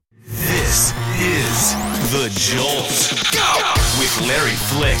The Jolt. Go! With Larry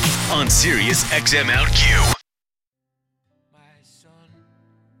Flick on Sirius XM OutQ. My son,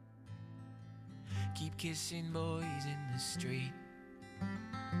 keep kissing boys in the street.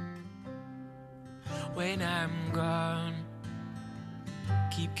 When I'm gone,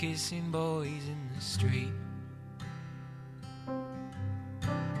 keep kissing boys in the street.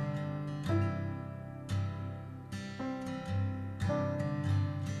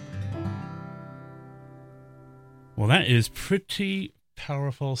 Well, that is pretty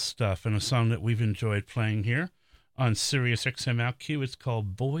powerful stuff, and a song that we've enjoyed playing here on Sirius XM OutQ. It's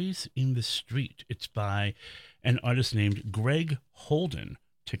called Boys in the Street. It's by an artist named Greg Holden,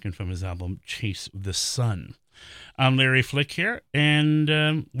 taken from his album Chase the Sun. I'm Larry Flick here,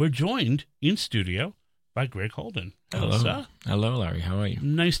 and we're joined in studio by Greg Holden. Hello. Sir. Hello, Larry. How are you?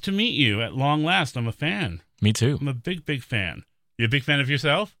 Nice to meet you at long last. I'm a fan. Me too. I'm a big, big fan. You a big fan of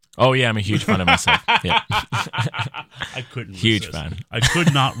yourself? Oh, yeah, I'm a huge fan of myself. Yeah. I couldn't Huge resist. fan. I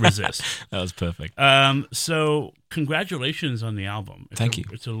could not resist. That was perfect. So congratulations on the album. Thank you.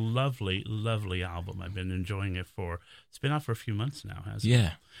 It's a lovely, lovely album. I've been enjoying it it's been out for a few months now, hasn't it?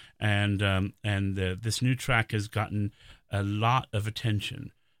 Yeah. And this new track has gotten a lot of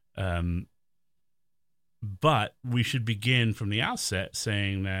attention. But we should begin from the outset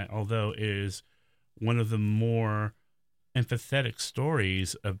saying that although it is one of the more empathetic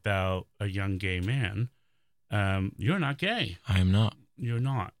stories about a young gay man, you're not gay. I am not. You're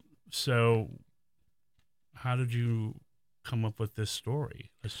not. So how did you come up with this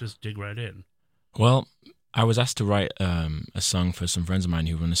story? Let's just dig right in. Well, I was asked to write a song for some friends of mine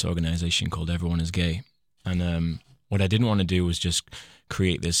who run this organization called Everyone is Gay. And what I didn't want to do was just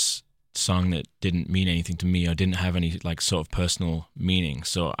create this song that didn't mean anything to me or didn't have any like sort of personal meaning.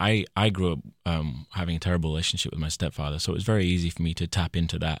 So I grew up having a terrible relationship with my stepfather. So it was very easy for me to tap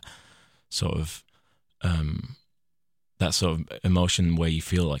into that sort of emotion where you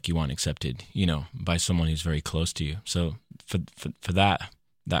feel like you aren't accepted, by someone who's very close to you. So for that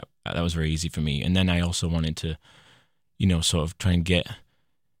was very easy for me. And then I also wanted to, sort of try and get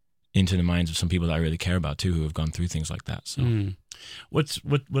into the minds of some people that I really care about too, who have gone through things like that. So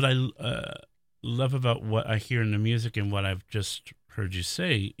what I love about what I hear in the music and what I've just heard you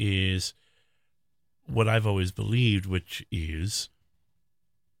say is what I've always believed, which is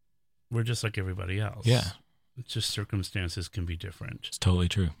we're just like everybody else. Yeah. It's just circumstances can be different. It's totally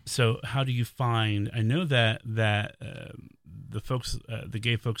true. So how do you find, I know that the folks, the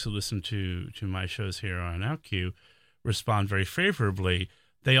gay folks who listen to my shows here on OutQ respond very favorably.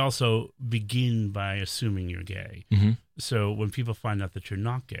 They also begin by assuming you're gay. Mm-hmm. So when people find out that you're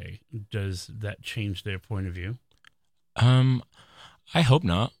not gay, does that change their point of view? I hope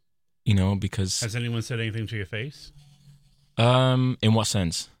not, because... Has anyone said anything to your face? In what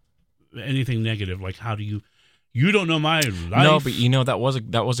sense? Anything negative, like how do you don't know my life? No, but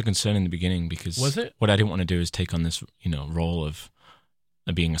that was a concern in the beginning because... Was it? What I didn't want to do is take on this, role of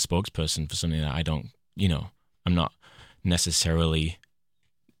being a spokesperson for something that I don't, I'm not necessarily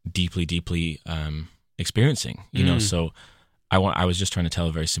deeply experiencing, so I was just trying to tell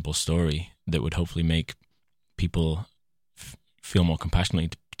a very simple story that would hopefully make people feel more compassionately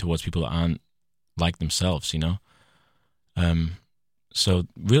towards people that aren't like themselves, so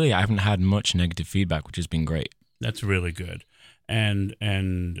really I haven't had much negative feedback, which has been great. That's really good, and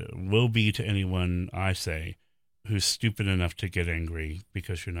will be to anyone I say who's stupid enough to get angry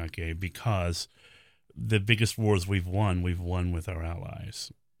because you're not gay, because the biggest wars we've won with our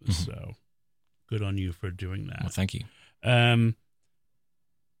allies. Mm-hmm. So good on you for doing that. Well, thank you. When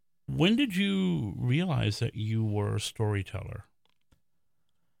did you realize that you were a storyteller?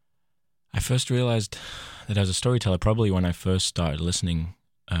 I first realized that I was a storyteller probably when I first started listening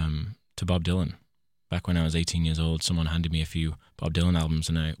to Bob Dylan. Back when I was 18 years old, someone handed me a few Bob Dylan albums,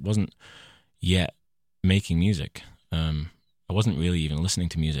 and I wasn't yet making music. I wasn't really even listening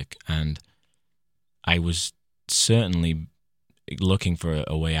to music, and I was certainly looking for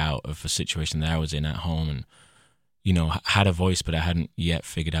a way out of a situation that I was in at home, and had a voice, but I hadn't yet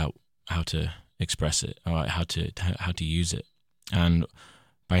figured out how to express it or how to use it. And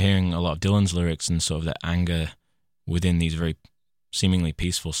by hearing a lot of Dylan's lyrics and sort of the anger within these very seemingly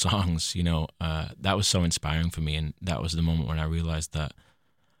peaceful songs, that was so inspiring for me. And that was the moment when I realized that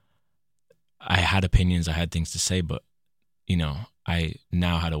I had opinions, I had things to say, but I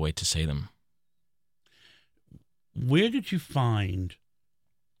now had a way to say them. Where did you find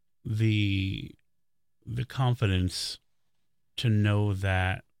the confidence to know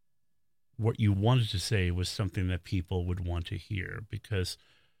that what you wanted to say was something that people would want to hear? Because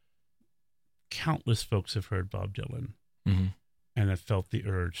countless folks have heard Bob Dylan, mm-hmm. and have felt the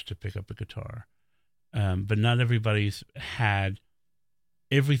urge to pick up a guitar. but not everybody's had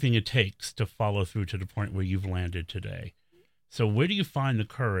everything it takes to follow through to the point where you've landed today. So where do you find the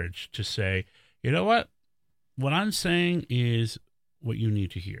courage to say, you know what I'm saying is what you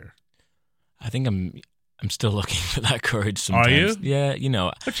need to hear? I think I'm still looking for that courage sometimes. Are you? Yeah, you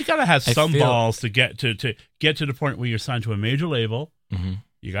know. But you got to have some balls to get to the point where you're signed to a major label. Mm-hmm.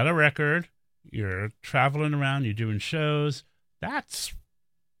 You got a record. You're traveling around. You're doing shows.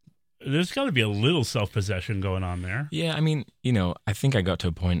 There's got to be a little self-possession going on there. Yeah, I mean, you know, I think I got to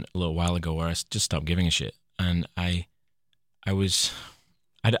a point a little while ago where I just stopped giving a shit, and I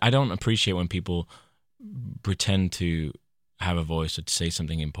don't appreciate when people pretend to have a voice or to say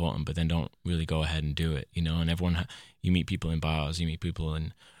something important, but then don't really go ahead and do it, you know. And you meet people in bars, you meet people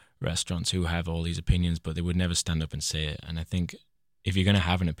in restaurants who have all these opinions, but they would never stand up and say it. And I think if you're going to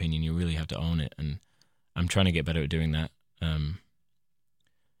have an opinion, you really have to own it. And I'm trying to get better at doing that.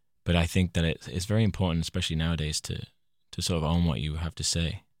 But I think that it's very important, especially nowadays, to sort of own what you have to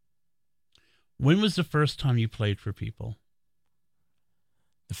say. When was the first time you played for people?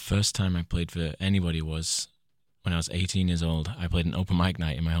 The first time I played for anybody was when I was 18 years old. I played an open mic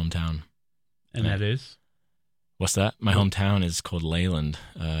night in my hometown. And that is? What's that? My hometown is called Leyland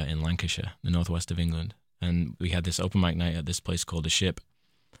in Lancashire, the northwest of England. And we had this open mic night at this place called The Ship.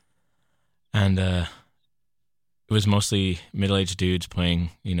 And it was mostly middle-aged dudes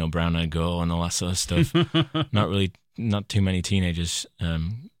playing, you know, Brown Eyed Girl and all that sort of stuff. Not too many teenagers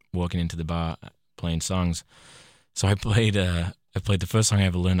walking into the bar playing songs. So I played the first song I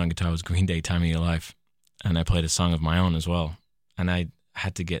ever learned on guitar was Green Day, Time of Your Life. And I played a song of my own as well. And I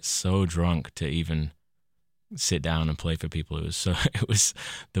had to get so drunk to even sit down and play for people. It was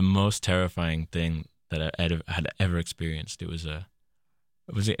the most terrifying thing that I had ever experienced. It was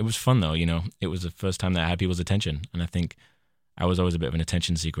fun though, you know. It was the first time that I had people's attention. And I think I was always a bit of an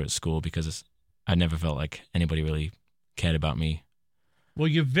attention seeker at school because I never felt like anybody really cared about me. Well,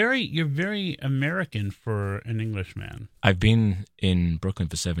 you're very American for an Englishman. I've been in Brooklyn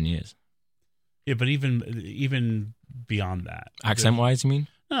for 7 years. Yeah, but even beyond that, accent-wise, you mean?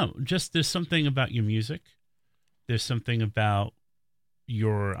 No, just there's something about your music. There's something about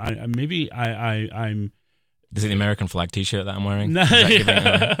your. I'm. Is it the American flag T-shirt that I'm wearing? No.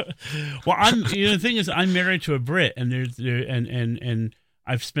 Well, the thing is, I'm married to a Brit, and and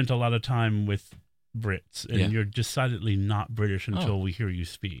I've spent a lot of time with Brits, and you're decidedly not British until we hear you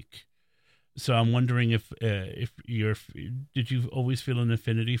speak. So I'm wondering if did you always feel an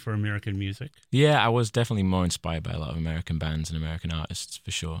affinity for American music? Yeah, I was definitely more inspired by a lot of American bands and American artists,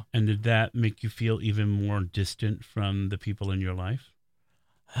 for sure. And did that make you feel even more distant from the people in your life?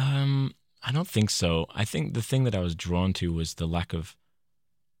 I don't think so. I think the thing that I was drawn to was the lack of,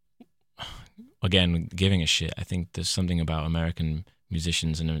 again, giving a shit. I think there's something about American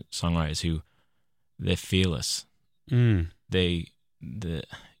musicians and songwriters who they're fearless. You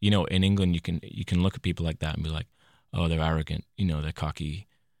know, in England, you can look at people like that and be like, oh, they're arrogant, you know, they're cocky,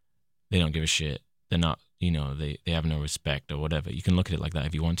 they don't give a shit, they're not, you know, they have no respect or whatever. You can look at it like that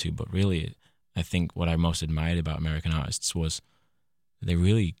if you want to, but really, I think what I most admired about American artists was they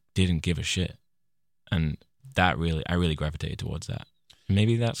really didn't give a shit, and I really gravitated towards that.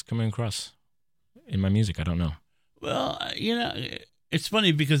 Maybe that's coming across in my music. I don't know. Well, you know, it's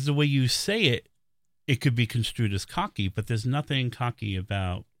funny because the way you say it, it could be construed as cocky, but there's nothing cocky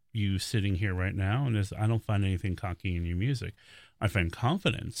about you sitting here right now, and I don't find anything cocky in your music. I find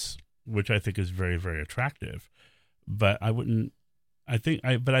confidence, which I think is very, very attractive. But I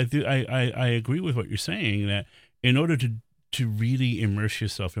agree with what you're saying, that in order to really immerse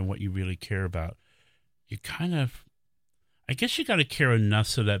yourself in what you really care about, you I guess you got to care enough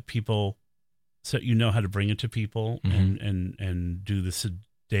so that you know how to bring it to people, and do the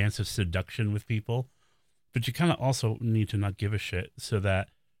dance of seduction with people. But you kind of also need to not give a shit so that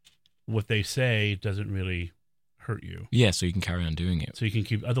what they say doesn't really hurt you. Yeah, so you can carry on doing it. So you can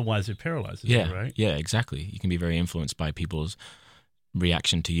keep, otherwise it paralyzes you, right? Yeah, exactly. You can be very influenced by people's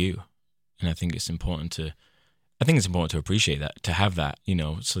reaction to you. And I think it's important to appreciate that, to have that, you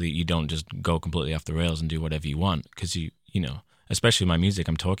know, so that you don't just go completely off the rails and do whatever you want. Because you know, especially my music,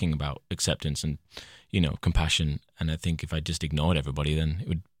 I'm talking about acceptance and, you know, compassion. And I think if I just ignored everybody, then it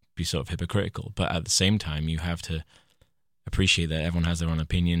would be sort of hypocritical. But at the same time, you have to appreciate that everyone has their own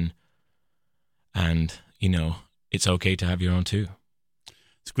opinion, and, you know, it's okay to have your own too.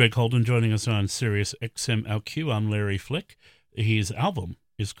 It's Greg Holden joining us on Sirius XM LQ. I'm Larry Flick. His album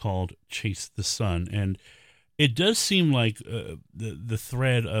is called Chase the Sun, and it does seem like the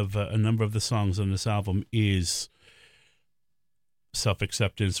thread of a number of the songs on this album is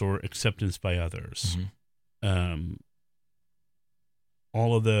self-acceptance or acceptance by others.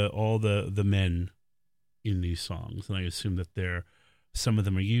 All the men in these songs, and I assume that some of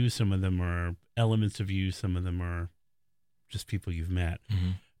them are you, some of them are elements of you, some of them are just people you've met.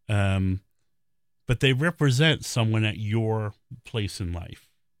 But they represent someone at your place in life,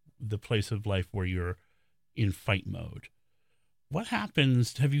 the place of life where you're in fight mode. What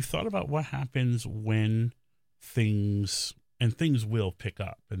happens? Have you thought about what happens when things will pick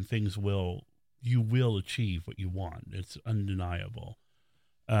up and you will achieve what you want? It's undeniable.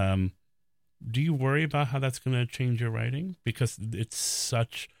 Do you worry about how that's going to change your writing? Because it's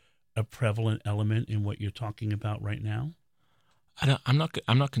such a prevalent element in what you're talking about right now. I'm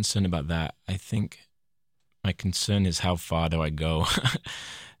not concerned about that. I think my concern is how far do I go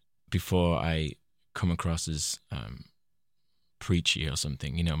before I come across as preachy or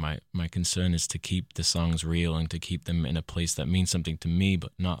something. You know, my concern is to keep the songs real and to keep them in a place that means something to me,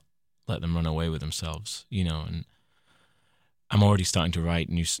 but not let them run away with themselves. You know, and I'm already starting to write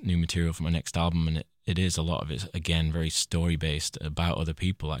new material for my next album, and it is a lot of it, again, very story based, about other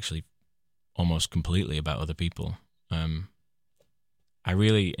people, actually almost completely about other people. I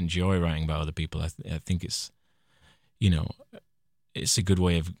really enjoy writing about other people. I think it's, you know, it's a good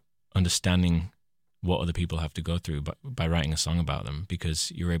way of understanding what other people have to go through by writing a song about them,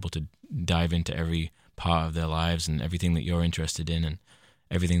 because you're able to dive into every part of their lives and everything that you're interested in and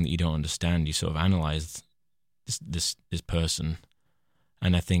everything that you don't understand. You sort of analyze this person,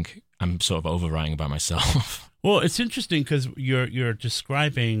 and I think I'm sort of overwriting about myself. Well, it's interesting because you're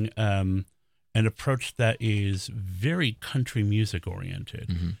describing an approach that is very country music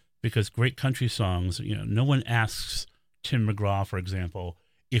oriented, because great country songs, you know, no one asks Tim McGraw, for example,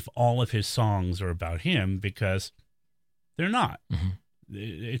 if all of his songs are about him, because they're not.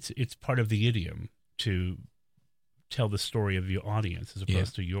 It's part of the idiom to tell the story of your audience as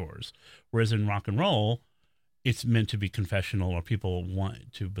opposed to yours. Whereas in rock and roll, it's meant to be confessional, or people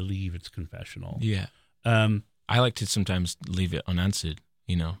want to believe it's confessional. Yeah. I like to sometimes leave it unanswered,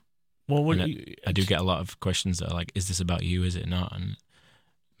 you know. Well, I do get a lot of questions that are like, is this about you? Is it not? And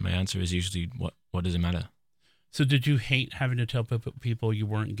my answer is usually, what does it matter? So did you hate having to tell people you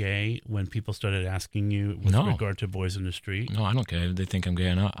weren't gay when people started asking you with regard to Boys in the Street? No, I don't care if they think I'm gay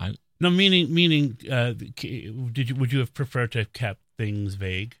or not. No, meaning, would you have preferred to have kept things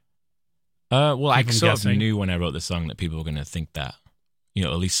vague? Well, I sort of knew when I wrote the song that people were going to think that. You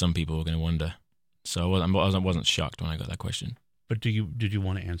know, at least some people were going to wonder. So I wasn't shocked when I got that question. But did you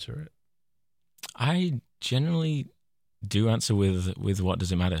want to answer it? I generally do answer with what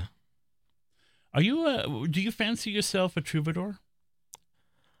does it matter? Are you? Do you fancy yourself a troubadour?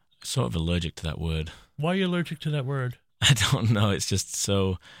 Sort of allergic to that word. Why are you allergic to that word? I don't know. It's just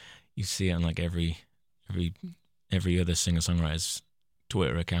so, you see it on like every other singer-songwriter's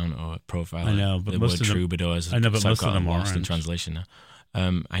Twitter account or profile. I know, but the most word of them, troubadour is, I know, but most of them lost aren't. in translation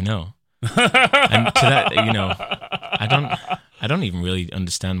now. I know. And to that, you know, I don't even really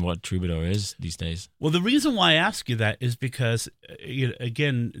understand what troubadour is these days. Well, the reason why I ask you that is because,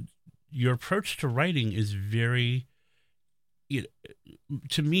 again, your approach to writing is very,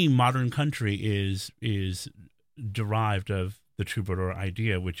 to me, modern country is derived of the troubadour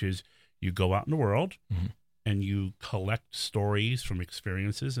idea, which is you go out in the world and you collect stories from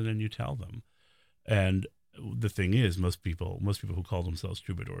experiences and then you tell them. And the thing is, most people who call themselves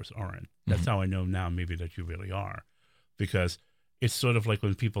troubadours aren't. That's how I know now maybe that you really are, because it's sort of like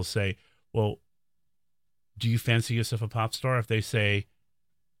when people say, well, do you fancy yourself a pop star? If they say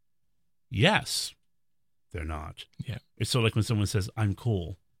yes, they're not. Yeah. It's sort of like when someone says, I'm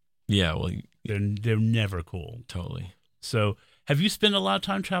cool. Yeah, well, they're never cool. Totally. So have you spent a lot of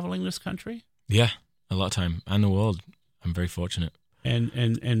time traveling this country? Yeah, a lot of time. And the world. I'm very fortunate.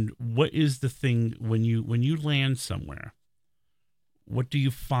 And what is the thing when you land somewhere, what do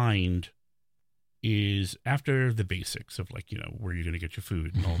you find is, after the basics of, like, you know, where you're going to get your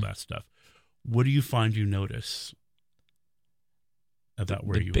food and all that stuff, what do you find you notice about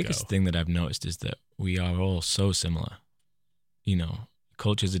where you go? The biggest thing that I've noticed is that we are all so similar. You know,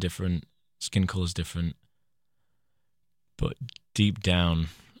 cultures are different, skin color is different, but deep down,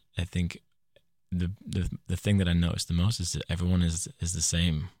 I think the thing that I noticed the most is that everyone is the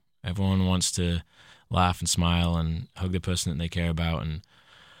same. Everyone wants to laugh and smile and hug the person that they care about. And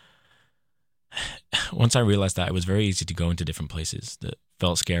once I realized that, it was very easy to go into different places that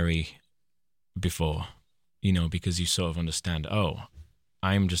felt scary before, you know, because you sort of understand, oh,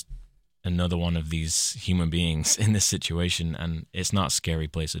 I'm just another one of these human beings in this situation, and it's not a scary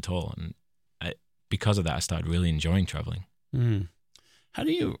place at all. And because of that, I started really enjoying traveling. How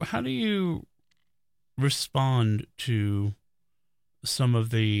do you respond to some of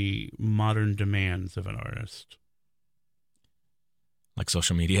the modern demands of an artist? Like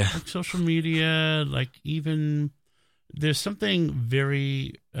social media. Like social media, like even there's something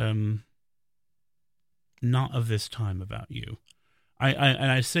very not of this time about you.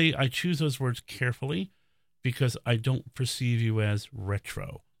 I say I choose those words carefully because I don't perceive you as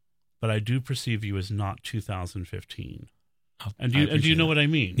retro, but I do perceive you as not 2015. And do you know what I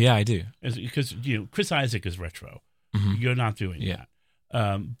mean? Yeah, I do. Because Chris Isaac is retro. Mm-hmm. You're not doing that,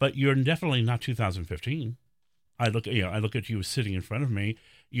 but you're definitely not 2015. I look at you sitting in front of me.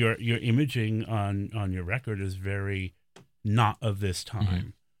 Your imaging on your record is very not of this time. Mm-hmm.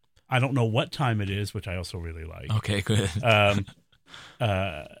 I don't know what time it is, which I also really like. Okay, good.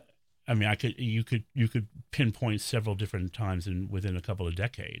 I mean, you could pinpoint several different times within a couple of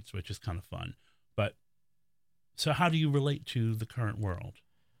decades, which is kind of fun. But so, how do you relate to the current world?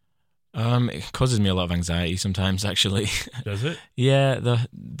 It causes me a lot of anxiety sometimes, actually. Does it? Yeah,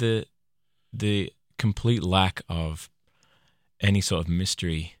 the complete lack of any sort of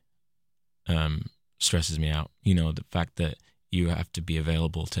mystery stresses me out. The fact that you have to be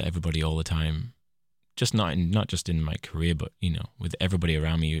available to everybody all the time. Just not just in my career, but with everybody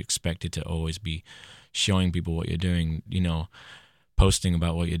around me, you're expected to always be showing people what you're doing. Posting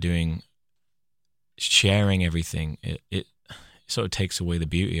about what you're doing, sharing everything. It sort of takes away the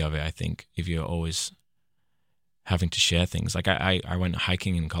beauty of it. I think if you're always having to share things, like I went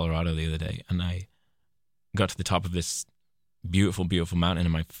hiking in Colorado the other day, and I got to the top of this beautiful, beautiful mountain,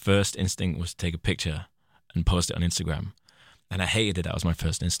 and my first instinct was to take a picture and post it on Instagram, and I hated it. That was my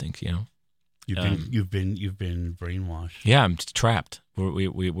first instinct. You've been brainwashed. Yeah, I'm trapped.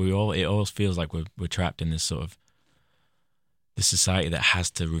 We all. It always feels like we're trapped in this sort of this society that has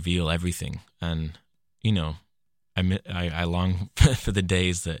to reveal everything. And I long for the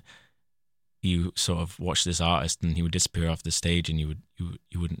days that you sort of watch this artist and he would disappear off the stage and you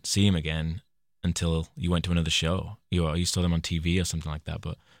wouldn't see him again until you went to another show. You saw them on TV or something like that.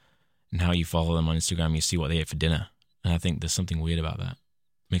 But now you follow them on Instagram, you see what they ate for dinner, and I think there's something weird about that.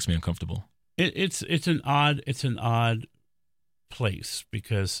 It makes me uncomfortable. It's an odd place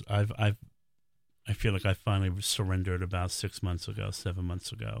because I feel like I finally surrendered about 7 months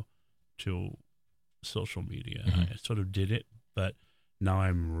ago to social media. Mm-hmm. I sort of did it, but now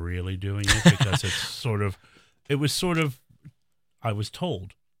I'm really doing it because I was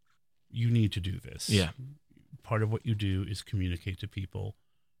told you need to do this. Yeah. Part of what you do is communicate to people,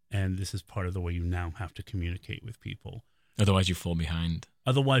 and this is part of the way you now have to communicate with people. Otherwise you fall behind.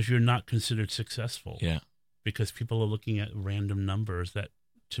 Otherwise, you're not considered successful. Yeah. Because people are looking at random numbers that,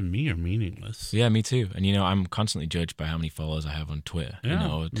 to me, are meaningless. Yeah, me too. And, I'm constantly judged by how many followers I have on Twitter.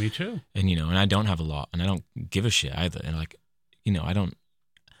 Yeah, me too. And, and I don't have a lot, and I don't give a shit either. And, I don't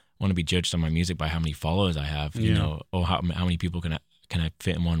want to be judged on my music by how many followers I have, or how many people can I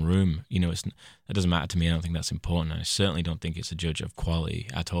fit in one room. That doesn't matter to me. I don't think that's important. And I certainly don't think it's a judge of quality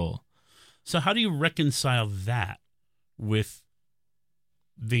at all. So how do you reconcile that with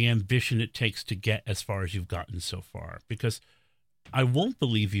the ambition it takes to get as far as you've gotten so far? Because I won't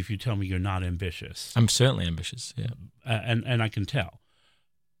believe you if you tell me you're not ambitious. I'm certainly ambitious, yeah. And I can tell.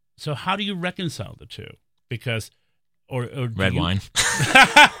 So how do you reconcile the two? Because, or red wine.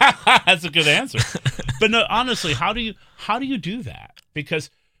 That's a good answer. But no, honestly, how do you do that?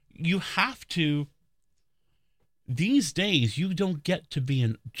 Because you have to. These days, you don't get to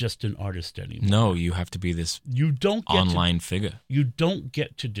be just an artist anymore. No, you have to be this online figure. You don't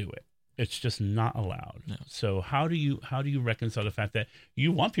get to do it. It's just not allowed. No. So how do you reconcile the fact that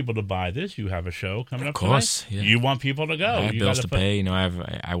you want people to buy this? You have a show coming up. Of course, tonight? yeah. You want people to go. I have bills to pay.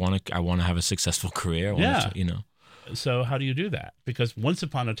 I want to have a successful career. So how do you do that? Because once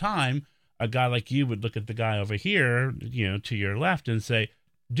upon a time, a guy like you would look at the guy over here, to your left, and say,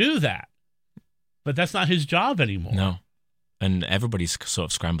 "Do that." But that's not his job anymore. No. And everybody's sort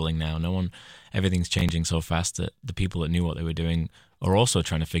of scrambling now. Everything's changing so fast that the people that knew what they were doing are also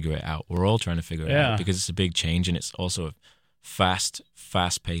trying to figure it out. We're all trying to figure it out because it's a big change, and it's also a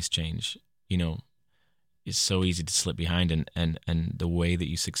fast-paced change. It's so easy to slip behind, and the way that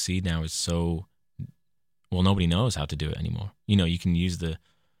you succeed now is so, well, nobody knows how to do it anymore. You can use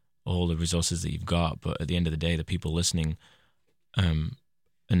all the resources that you've got, but at the end of the day, the people listening,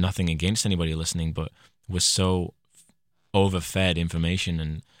 and nothing against anybody listening, but we're so overfed information,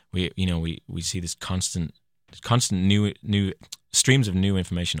 and we see this constant new streams of new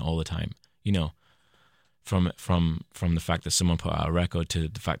information all the time. From the fact that someone put out a record to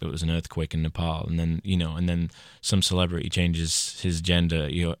the fact that it was an earthquake in Nepal, and then some celebrity changes his gender.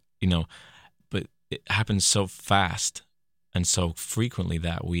 But it happens so fast and so frequently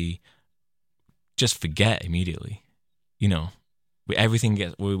that we just forget immediately. We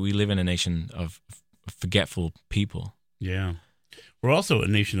live in a nation of forgetful people. Yeah. We're also a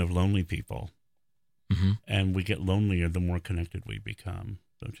nation of lonely people, Hmm. and we get lonelier the more connected we become,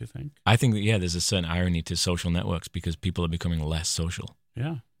 don't you think? I think that, yeah, there's a certain irony to social networks because people are becoming less social.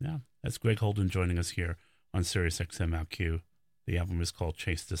 Yeah, yeah. That's Greg Holden joining us here on Sirius XM OutQ. The album is called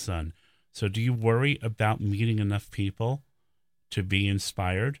Chase the Sun. So do you worry about meeting enough people to be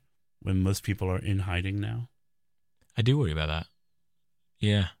inspired when most people are in hiding now? I do worry about that.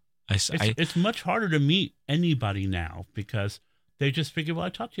 Yeah. It's much harder to meet anybody now because they just figure, well, I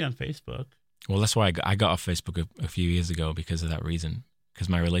talked to you on Facebook. Well, that's why I got off Facebook a few years ago because of that reason. Because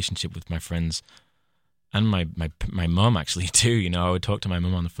my relationship with my friends and my mum actually too, you know, I would talk to my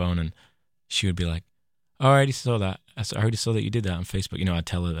mum on the phone and she would be like, "Oh, I already saw that. I already saw that you did that on Facebook." You know, I'd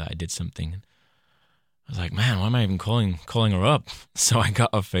tell her that I did something. And I was like, man, why am I even calling her up? So I got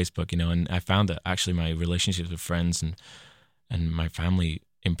off Facebook, you know, and I found that actually my relationships with friends and my family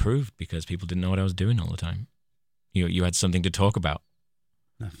improved because people didn't know what I was doing all the time. You had something to talk about.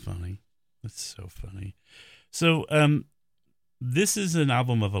 Not funny. That's so funny. So this is an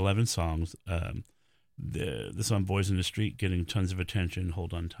album of 11 songs. The song Boys in the Street getting tons of attention,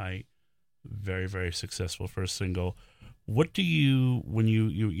 Hold On Tight. Very, very successful first single. What do you, when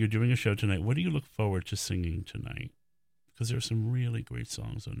you're doing a show tonight, what do you look forward to singing tonight? Because there are some really great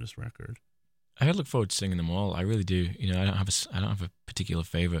songs on this record. I look forward to singing them all. I really do. You know, I don't have a particular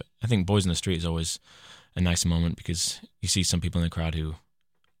favorite. I think Boys in the Street is always a nice moment because you see some people in the crowd who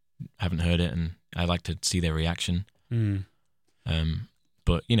haven't heard it, and I like to see their reaction.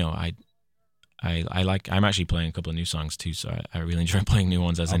 But you know, I'm actually playing a couple of new songs too, so I really enjoy playing new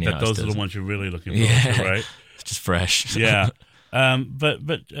ones as any artist those does. are the ones you're really looking forward to, right? It's just fresh. Yeah.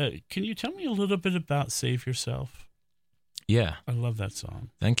 But can you tell me a little bit about Save Yourself? Yeah. I love that song.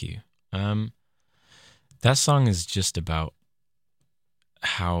 Thank you. That song is just about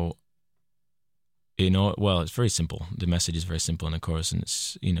how, you know, well, it's very simple. The message is very simple in the chorus, and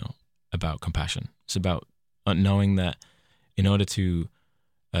it's, you know, about compassion. It's about knowing that in order to,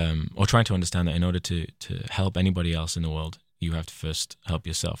 or trying to understand that in order to help anybody else in the world, you have to first help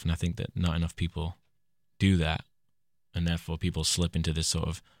yourself. And I think that not enough people do that, and therefore people slip into this sort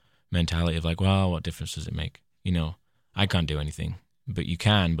of mentality of like, well, what difference does it make? You know, I can't do anything, but you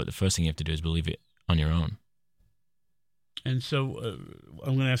can. But the first thing you have to do is believe it on your own. And so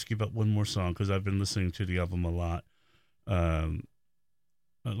I'm going to ask you about one more song because I've been listening to the album a lot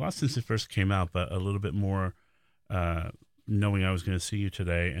since it first came out, but a little bit more knowing I was going to see you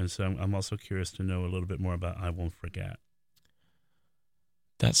today. And so I'm also curious to know a little bit more about I Won't Forget.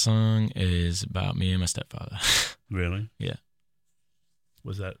 That song is about me and my stepfather. Really? Yeah.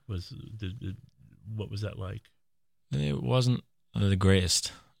 What was that like? It wasn't the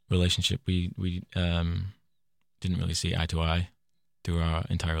greatest relationship. We didn't really see eye to eye through our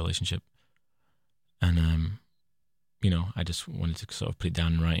entire relationship. And, you know, I just wanted to sort of put it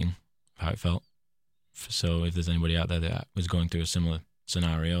down in writing how it felt. So if there's anybody out there that was going through a similar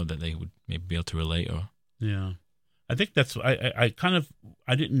scenario, that they would maybe be able to relate. Or Yeah. I think that's, I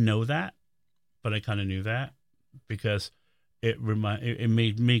didn't know that, but I kind of knew that because it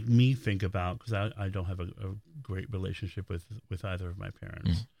made me think about, because I don't have a great relationship with either of my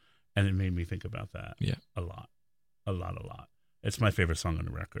parents. Mm. And it made me think about that a lot. It's my favorite song on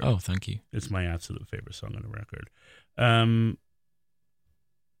the record. Oh, thank you. It's my absolute favorite song on the record.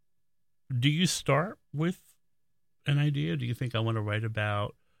 Do you start with an idea? Do you think I want to write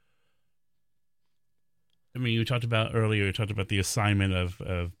about, I mean, you talked about the assignment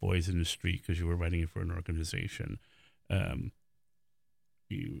of Boys in the Street because you were writing it for an organization. I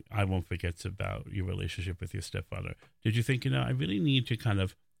Won't Forget's about your relationship with your stepfather. Did you think, I really need to kind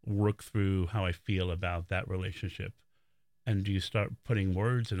of work through how I feel about that relationship? And do you start putting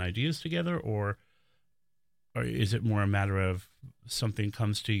words and ideas together, or is it more a matter of something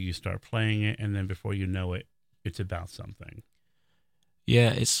comes to you, you start playing it, and then before you know it, it's about something?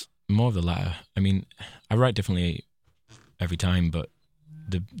 Yeah, it's more of the latter. I mean, I write differently every time, but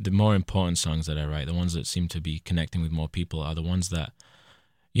the more important songs that I write, the ones that seem to be connecting with more people, are the ones that,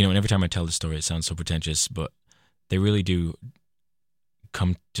 you know, and every time I tell the story, it sounds so pretentious, but they really do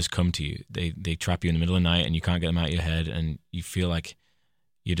come to you. They trap you in the middle of the night and you can't get them out of your head, and you feel like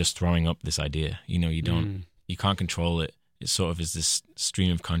you're just throwing up this idea. You know, you can't control it. It sort of is this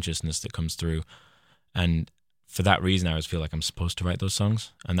stream of consciousness that comes through. And for that reason, I always feel like I'm supposed to write those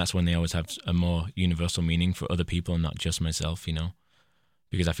songs. And that's when they always have a more universal meaning for other people and not just myself, you know,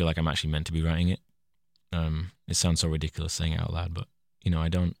 because I feel like I'm actually meant to be writing it. It sounds so ridiculous saying it out loud, but, you know, I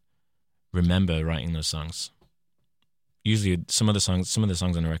don't remember writing those songs. Usually some of the songs on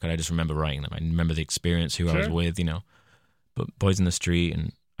the record, I just remember writing them. I remember the experience, who I was with, you know. But Boys in the Street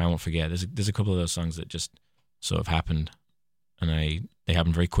and I Won't Forget, there's a couple of those songs that just sort of happened. and they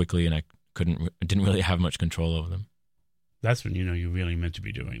happened very quickly, and I didn't really have much control over them. That's when you know you really meant to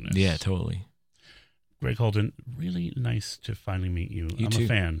be doing this. Yeah, totally. Greg Holden, really nice to finally meet you. You I'm too. a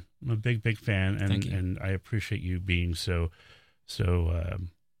fan. I'm a big, big fan, Thank you. and I appreciate you being so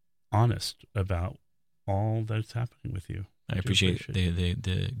honest about all that's happening with you. I appreciate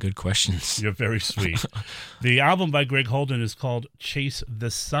the good questions. You're very sweet. The album by Greg Holden is called Chase the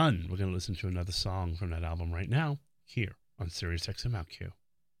Sun. We're going to listen to another song from that album right now here on Sirius XM OutQ.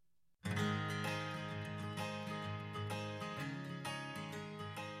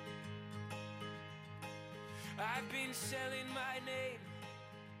 I've been selling my name